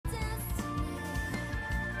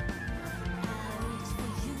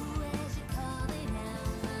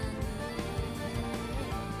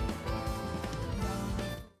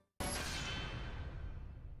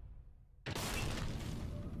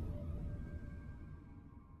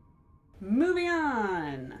Moving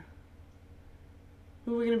on.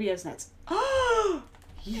 Who are we gonna be as next? Oh!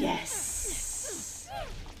 Yes!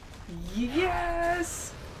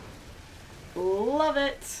 Yes! Love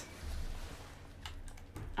it!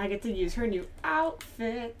 I get to use her new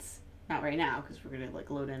outfit. Not right now, because we're gonna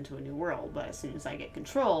like load into a new world, but as soon as I get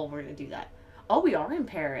control, we're gonna do that. Oh, we are in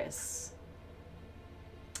Paris.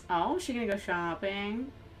 Oh, is she gonna go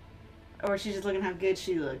shopping? Or is she just looking how good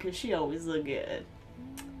she looks? Because she always look good.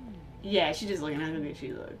 Yeah, she's just looking how good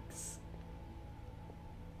she looks.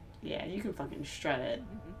 Yeah, you can fucking strut it.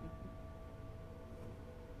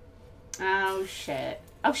 Oh, shit.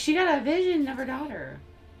 Oh, she got a vision of her daughter.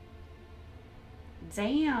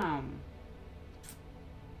 Damn.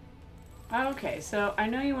 Okay, so I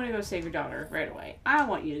know you want to go save your daughter right away. I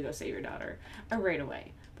want you to go save your daughter right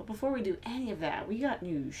away. But before we do any of that, we got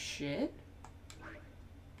new shit.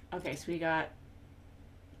 Okay, so we got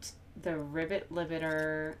the rivet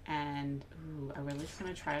limiter and... Ooh, I really just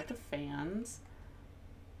want to try out the fans.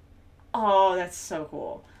 Oh, that's so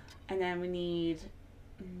cool. And then we need...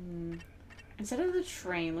 instead of the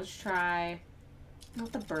train, let's try...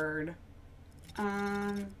 Not the bird.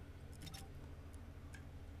 No,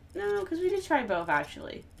 because we did try both,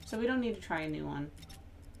 actually. So we don't need to try a new one.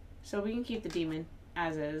 So we can keep the demon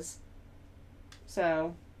as is.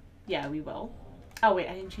 So, yeah, we will. Oh, wait,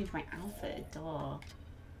 I didn't change my outfit. Duh.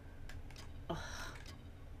 Ugh.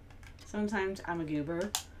 Sometimes I'm a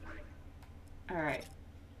goober. Alright.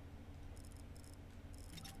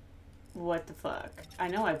 What the fuck? I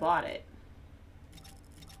know I bought it.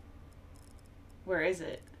 Where is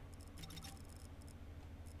it?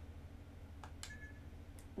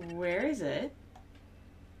 Where is it?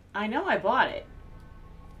 I know I bought it.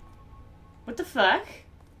 What the fuck?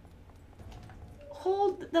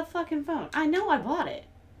 Hold the fucking phone. I know I bought it.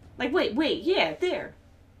 Like, wait, yeah, there.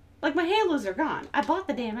 Like, my halos are gone. I bought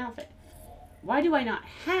the damn outfit. Why do I not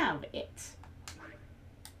have it?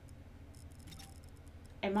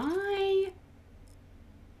 Am I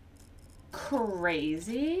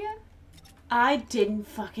crazy? I didn't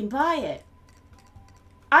fucking buy it.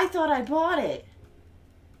 I thought I bought it.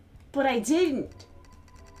 But I didn't.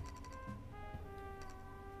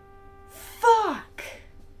 Fuck!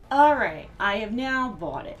 Alright, I have now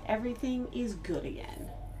bought it. Everything is good again.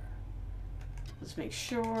 Let's make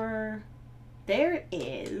sure. There it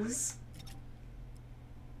is.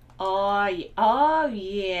 Oh,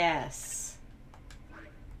 yes.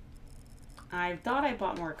 I thought I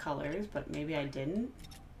bought more colors, but maybe I didn't.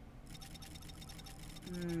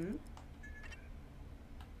 I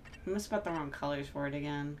must have bought the wrong colors for it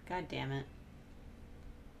again. God damn it.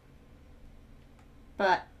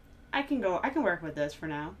 But I can work with this for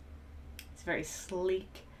now. It's very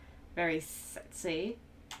sleek, very sexy.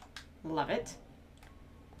 Love it.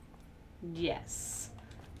 Yes.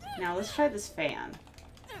 Now let's try this fan.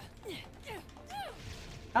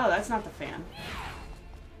 Oh, that's not the fan.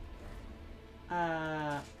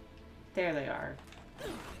 There they are.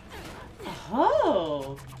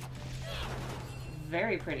 Oh!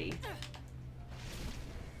 Very pretty.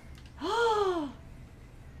 Oh!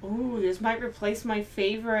 Ooh, this might replace my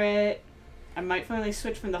favorite. I might finally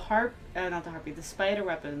switch from the not the harpy, the spider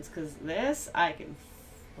weapons, because this I can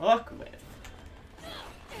fuck with.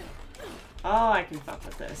 Oh, I can fuck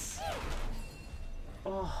with this.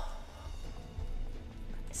 Oh.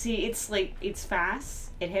 See, it's like, it's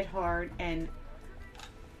fast, it hit hard, and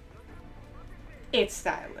it's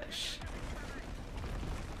stylish.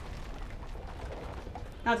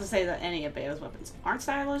 Not to say that any of Bayo's weapons aren't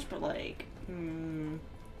stylish, but like,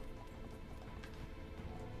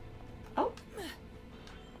 Oh.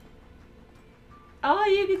 Oh,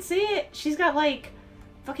 you can see it! She's got like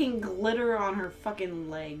fucking glitter on her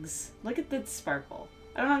fucking legs. Look at the sparkle.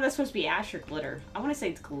 I don't know if that's supposed to be ash or glitter. I want to say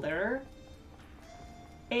it's glitter.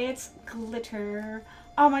 It's glitter.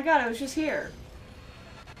 Oh my god, I was just here.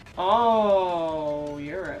 Oh,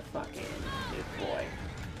 you're a fucking good boy.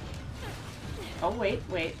 Oh, wait.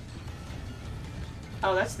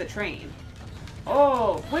 Oh, that's the train.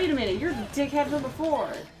 Oh, wait a minute. You're the dickhead from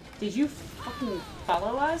before. Did you fucking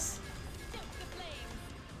follow us?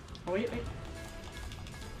 Oh, wait.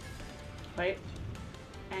 Wait.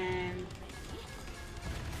 And...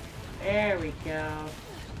 there we go.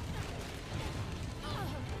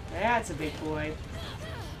 That's a big boy.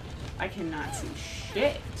 I cannot see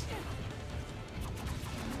shit.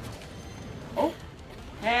 Oh.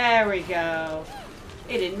 There we go.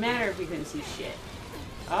 It didn't matter if we couldn't see shit.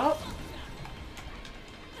 Oh.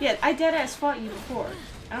 Yeah, I deadass fought you before.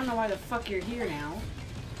 I don't know why the fuck you're here now.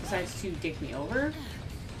 Besides to dick me over.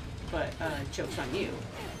 But, joke's on you.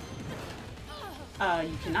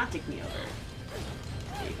 You cannot dick me over.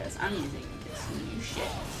 Because I'm using this new shit.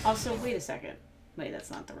 Also, wait a second. Wait,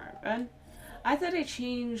 that's not the right one. I thought I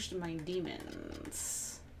changed my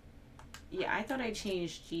demons. Yeah, I thought I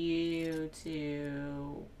changed you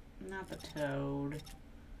to... Not the toad.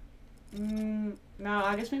 No,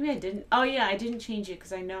 I guess maybe I didn't. Oh yeah, I didn't change it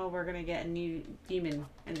because I know we're gonna get a new demon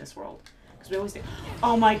in this world. Because we always do.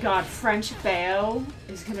 Oh my god, French Bayo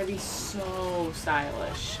is gonna be so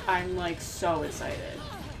stylish. I'm like so excited.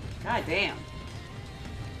 God damn.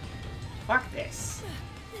 Fuck this.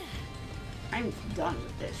 I'm done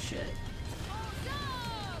with this shit.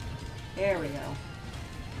 There we go.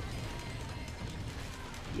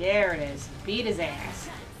 There it is. Beat his ass.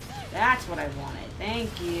 That's what I wanted.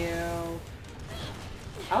 Thank you.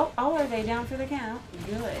 Oh, are they down for the count?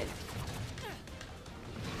 Good.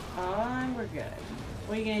 Oh, and we're good.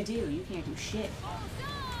 What are you gonna do? You can't do shit.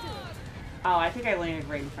 Oh, I think I landed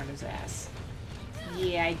right in front of his ass.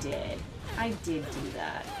 Yeah, I did. I did do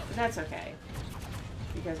that. But that's okay.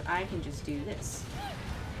 Because I can just do this.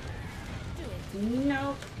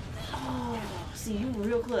 Nope. Oh, see, you were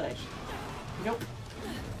real clutch. Nope.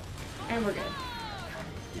 And we're good.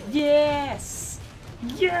 Yes!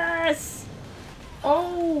 Yes!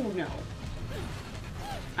 Oh, no.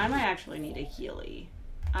 I might actually need a Healy.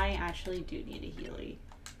 I actually do need a Healy.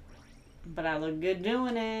 But I look good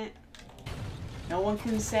doing it. No one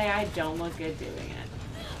can say I don't look good doing it.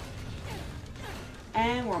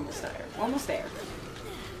 And we're almost there. We're almost there.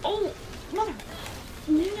 Oh! Mother!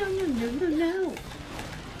 No.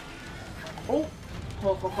 Oh!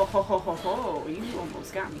 Ho, ho, ho, ho, ho, ho, ho. You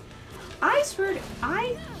almost got me. I swear,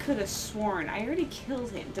 I could have sworn I already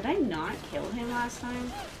killed him. Did I not kill him last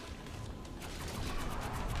time?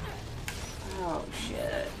 Oh,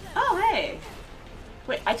 shit. Oh, hey!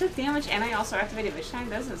 Wait, I took damage and I also activated Witch Time?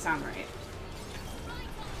 That doesn't sound right.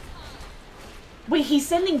 Wait, he's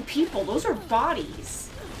sending people. Those are bodies.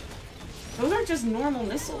 Those aren't just normal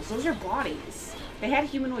missiles. Those are bodies. They had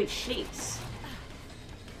humanoid shapes.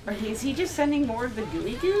 Or is he just sending more of the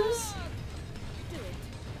gooey goos?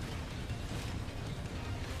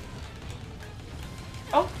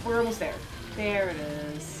 Oh, we're almost there. There it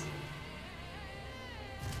is.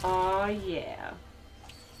 Aw, yeah.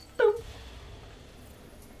 Boop.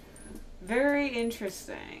 Very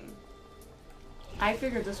interesting. I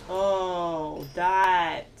figured this... Oh,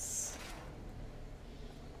 that's...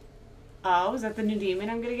 Oh, is that the new demon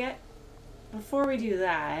I'm gonna get? Before we do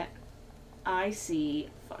that, I see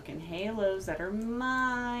fucking halos that are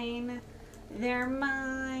mine. They're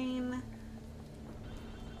mine.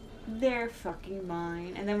 They're fucking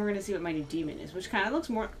mine. And then we're gonna see what my new demon is, which kind of looks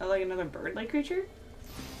more like another bird-like creature.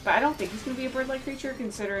 But I don't think he's gonna be a bird-like creature,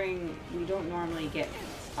 considering we don't normally get...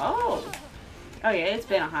 Oh! Oh yeah, it's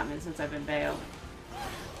been a hot minute since I've been Bayo.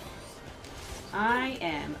 I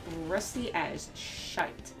am rusty as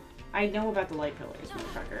shite. I know about the light pillars,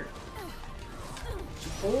 motherfucker.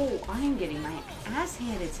 Oh, I am getting my ass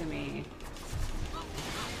handed to me.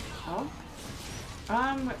 Oh?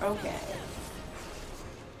 Okay.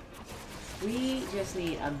 We just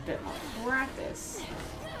need a bit more practice.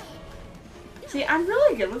 See, I'm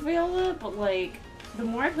really good with Viola, but like, the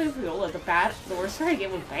more I play with Viola, the worse I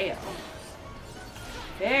get with Bayo.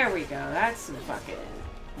 There we go. That's some fucking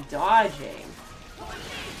dodging.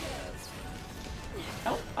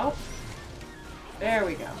 Oh. There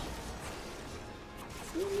we go.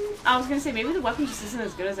 I was gonna say, maybe the weapon just isn't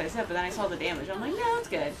as good as I said, but then I saw the damage. I'm like, no, it's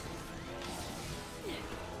good.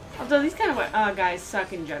 Although these kind of guys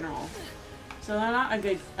suck in general. So they're not a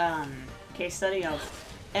good case study of,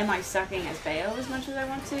 am I sucking as Bayo as much as I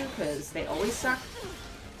want to? Because they always suck.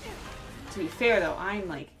 To be fair, though, I'm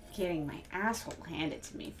like getting my asshole handed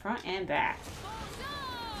to me, front and back.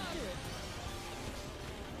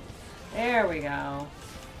 There we go.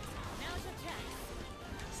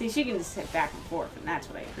 See, she can just hit back and forth, and that's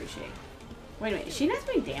what I appreciate. Wait a minute, is she not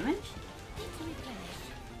doing damage?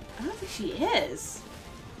 I don't think she is.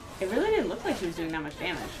 It really didn't look like she was doing that much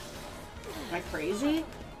damage. Am I crazy? It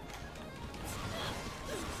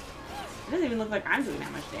doesn't even look like I'm doing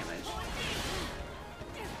that much damage.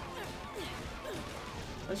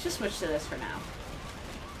 Let's just switch to this for now.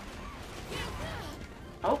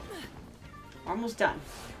 Oh. Almost done.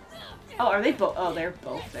 Oh, are they both? Oh, they're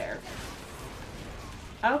both there.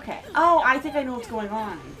 Okay. Oh, I think I know what's going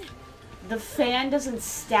on. The fan doesn't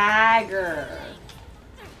stagger.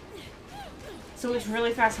 So it's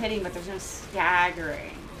really fast hitting, but there's no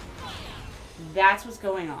staggering. That's what's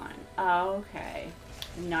going on. Okay.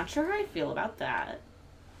 I'm not sure how I feel about that.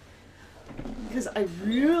 Because I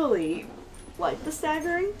really like the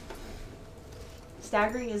staggering.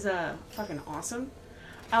 Staggering is fucking awesome.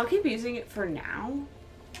 I'll keep using it for now.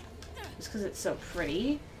 just because it's so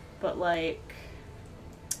pretty. But, like,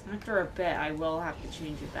 after a bit, I will have to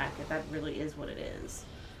change it back if that really is what it is.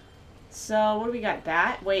 So, what do we got?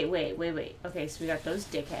 Bat? Wait. Okay, so we got those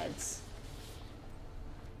dickheads.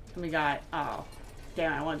 And we got... Oh.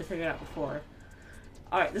 Damn, I wanted to figure it out before.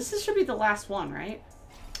 Alright, should be the last one, right?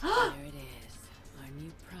 There it is. Our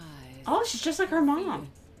new prize. Oh, she's just like her mom.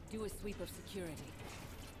 Do a sweep of security.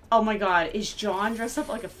 Oh my god, is John dressed up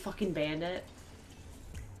like a fucking bandit?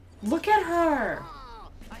 Look at her!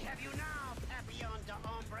 I have you now, Papillon de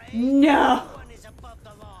Ombre. No! No one is above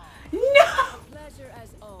the law. No! Pleasure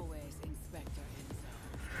as always, Inspector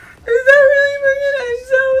Enzo. Is that really fucking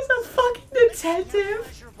Enzo? Is a fucking detective?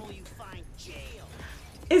 Pleasurable you find jail.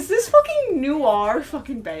 Is this fucking noir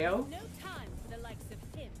fucking Bayo? No time for the likes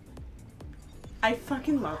of him. I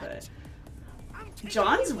fucking love it. I'm taking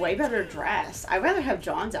John's you way away better too. dressed. I'd rather have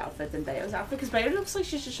John's outfit than Bayo's outfit, because Bayo looks like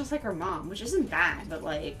she's just like her mom, which isn't bad, but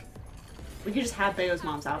like, we could just have Bayo's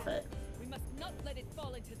mom's outfit. We must not let it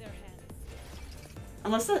fall into their hands.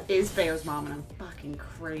 Unless that is Bayo's mom and I'm fucking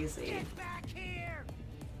crazy. Get back here!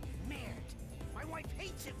 Merde. My wife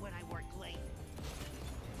hates it when I work late.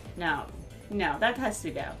 No, that has to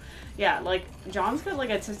be Bayo. Yeah, like, John's got like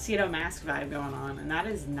a tuxedo mask vibe going on, and that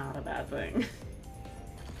is not a bad thing.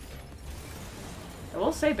 I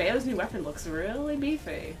will say Bayo's new weapon looks really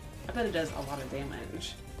beefy. I bet it does a lot of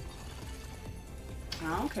damage.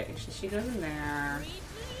 Okay, so she goes in there.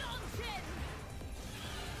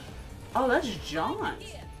 Oh, that's John.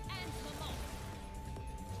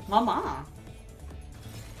 Mama.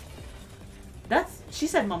 She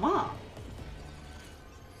said mama.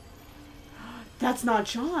 That's not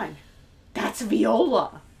John. That's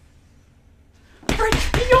Viola. Frick,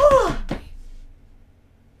 Viola!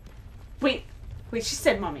 Wait, she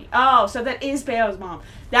said mommy. Oh, so that is Bayo's mom.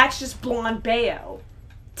 That's just blonde Bayo.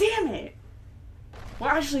 Damn it. Well,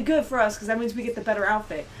 actually good for us, because that means we get the better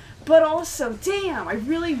outfit. But also, damn, I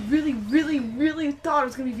really thought it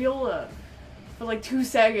was going to be Viola. For like 2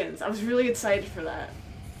 seconds. I was really excited for that.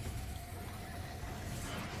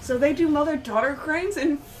 So they do mother-daughter crimes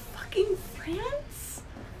in fucking France?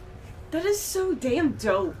 That is so damn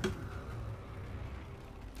dope.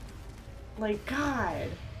 Like, God.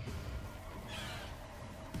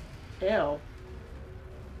 Ew.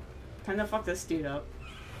 Time to fuck this dude up.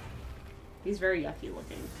 He's very yucky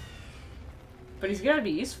looking. But he's gotta be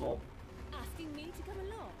useful. Asking me to come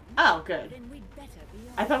along? Oh, good. Then we'd better be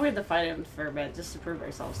on. I thought we had to fight him for a bit just to prove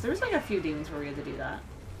ourselves. There was like a few demons where we had to do that.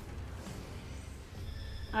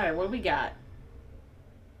 Alright, what do we got?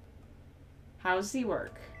 How's he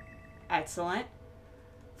work? Excellent.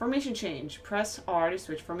 Formation change. Press R to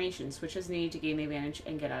switch formation. Switch as needed to gain the advantage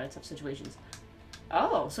and get out of tough situations.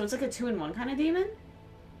 Oh, so it's like a 2-in-1 kind of demon?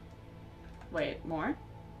 Wait, more?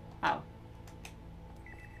 Oh.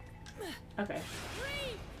 Okay.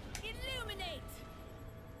 Illuminate.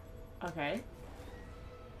 Okay.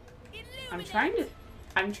 Illuminate.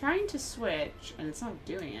 I'm trying to switch and it's not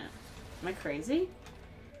doing it. Am I crazy?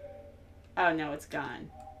 Oh no, it's gone.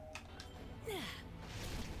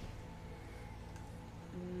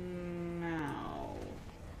 No.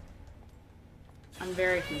 I'm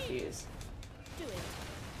very confused. Do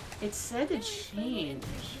it. It said to change.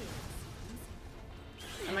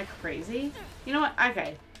 Am I crazy? You know what?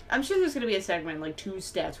 Okay. I'm sure there's gonna be a segment, like 2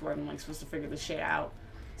 steps, where I'm like supposed to figure this shit out.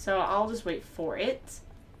 So I'll just wait for it.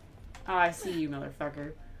 Oh, I see you,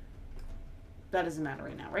 motherfucker. That doesn't matter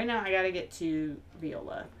right now. Right now, I gotta get to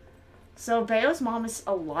Viola. So Bayo's mom is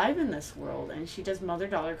alive in this world, and she does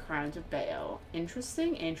mother-daughter crimes with Bayo.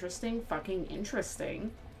 Interesting, fucking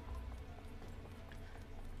interesting.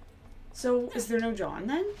 So, is there no John,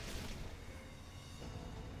 then?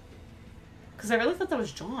 Because I really thought that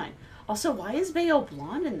was John. Also, why is Bayo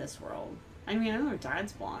blonde in this world? I mean, I know her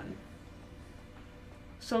dad's blonde.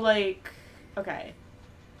 So, like, okay.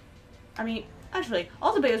 I mean, actually,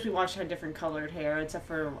 all the Bayos we watched had different colored hair, except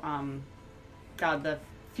for, God, the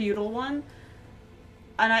feudal one.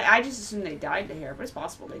 And I just assumed they dyed the hair, but it's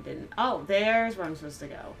possible they didn't. Oh, there's where I'm supposed to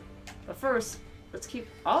go. But first, let's keep...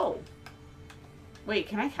 Oh! Wait,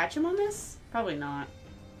 can I catch him on this? Probably not.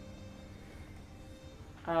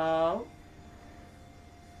 Oh.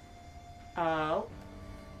 Oh.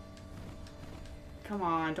 Come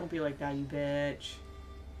on, don't be like that, you bitch.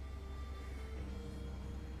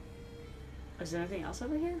 Is there anything else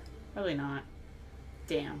over here? Probably not.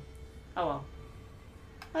 Damn. Oh well.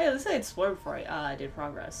 Oh yeah, this I explored before I did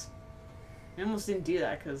progress. I almost didn't do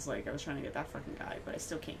that because like I was trying to get that fucking guy, but I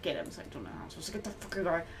still can't get him, so I don't know how I'm supposed to get that fucking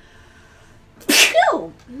guy.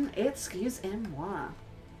 Phew! Excusez-moi.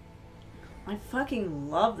 I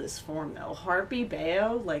fucking love this form though. Harpy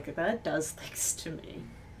Bayo, like that does things to me.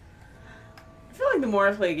 like the more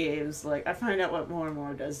I play games, like I find out what more and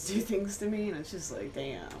more does do things to me, and it's just like,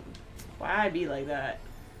 damn, why I be like that?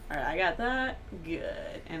 All right, I got that.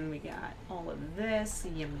 Good, and we got all of this.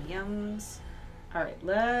 Yum yums. All right,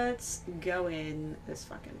 let's go in this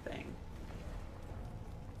fucking thing.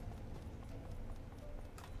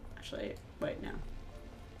 Actually, wait, no.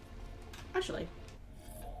 Actually,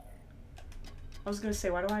 I was gonna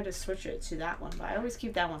say, why don't I just switch it to that one? But I always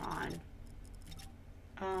keep that one on.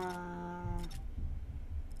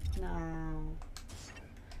 No.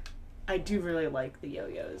 I do really like the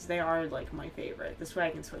yo-yos. They are like my favorite. This way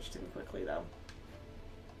I can switch to them quickly though.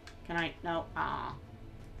 Can I? No. Ah.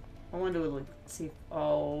 I wanted to look, see.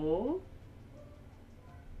 Oh.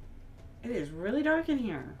 It is really dark in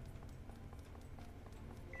here.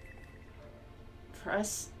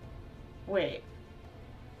 Press. Wait.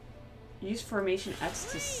 Use formation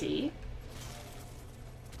X to see.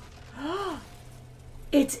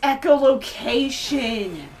 It's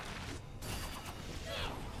echolocation.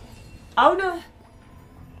 Oh no.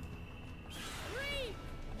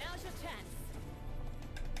 Now's your chance.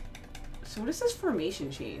 So what does this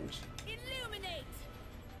formation change? Illuminate.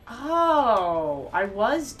 Oh, I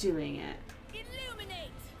was doing it.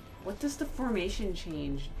 Illuminate. What does the formation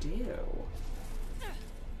change do?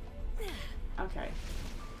 Okay.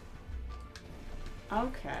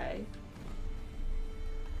 Okay.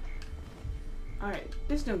 Alright,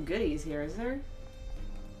 there's no goodies here, is there?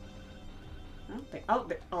 I don't think. Oh,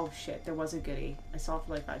 oh shit, there was a goodie. I saw it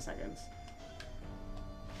for like 5 seconds.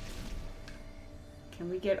 Can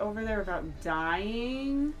we get over there without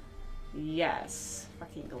dying? Yes.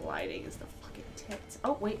 Fucking gliding is the fucking tits.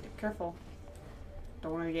 Oh, wait, careful.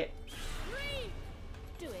 Don't want to get...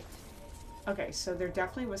 Do it. Okay, so there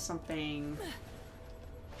definitely was something...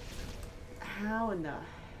 How in the...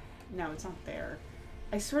 No, it's not there.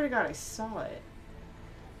 I swear to God, I saw it.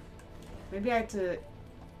 Maybe I had to...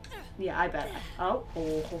 Yeah, I bet. Oh,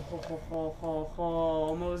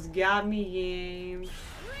 almost got me, game.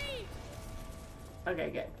 Okay,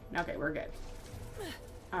 good. Okay, we're good.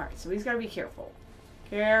 Alright, so he's got to be careful.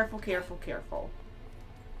 Careful, careful, careful.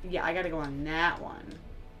 Yeah, I got to go on that one.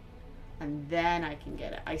 And then I can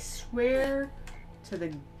get it. I swear to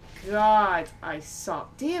the God I saw...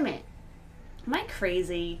 Damn it. Am I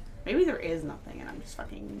crazy? Maybe there is nothing and I'm just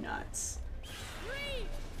fucking nuts.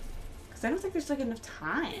 Because I don't think there's like enough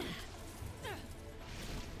time.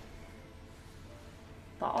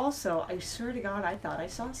 But also, I swear to God, I thought I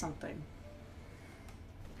saw something.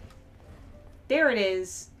 There it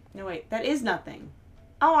is. No, wait, that is nothing.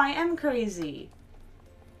 Oh, I am crazy.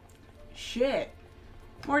 Shit.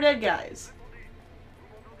 More dead guys.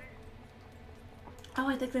 Oh,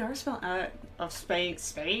 I think they are spelling, of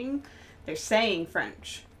Spain? They're saying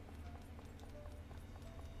French.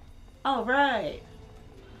 All right.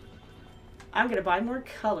 I'm gonna buy more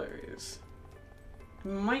colors.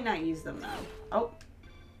 Might not use them though. Oh,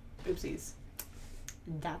 oopsies.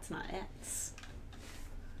 That's not it.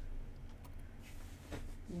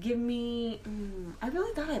 Give me. I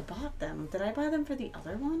really thought I bought them. Did I buy them for the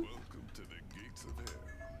other one? Welcome to the gates of hell.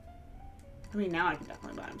 I mean, now I can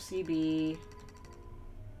definitely buy them. CB.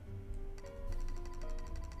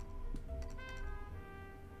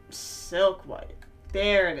 Silk white.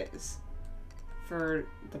 There it is. For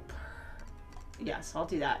the... Yes, I'll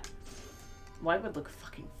do that. White would look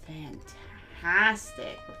fucking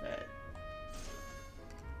fantastic with it.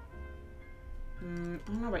 I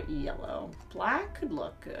don't know about yellow. Black could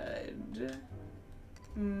look good.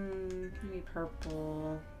 Maybe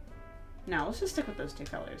purple. No, let's just stick with those two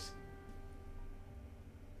colors.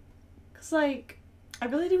 Because, like, I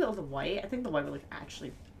really do love the white. I think the white would look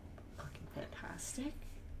actually fucking fantastic.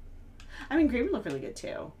 I mean, green would look really good,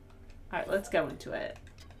 too. Alright, let's go into it.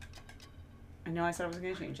 I know I said I was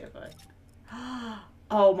going to change it, but...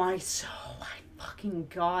 Oh my fucking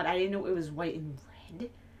God. I didn't know it was white and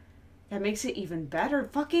red. That makes it even better.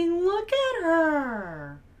 Fucking look at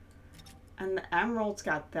her! And the emerald's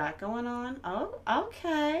got that going on. Oh,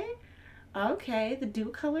 okay. Okay, the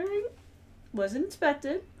dual coloring wasn't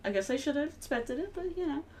expected. I guess I should have expected it, but, you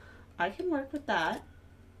know. I can work with that.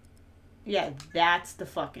 Yeah, that's the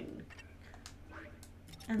fucking...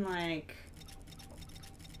 And, like...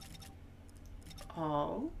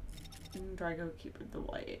 Oh. Do I go keep it the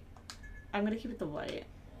white? I'm gonna keep it the white.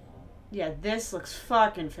 Yeah, this looks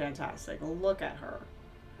fucking fantastic. Look at her.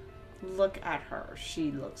 Look at her.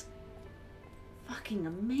 She looks fucking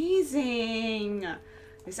amazing.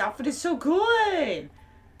 This outfit is so good.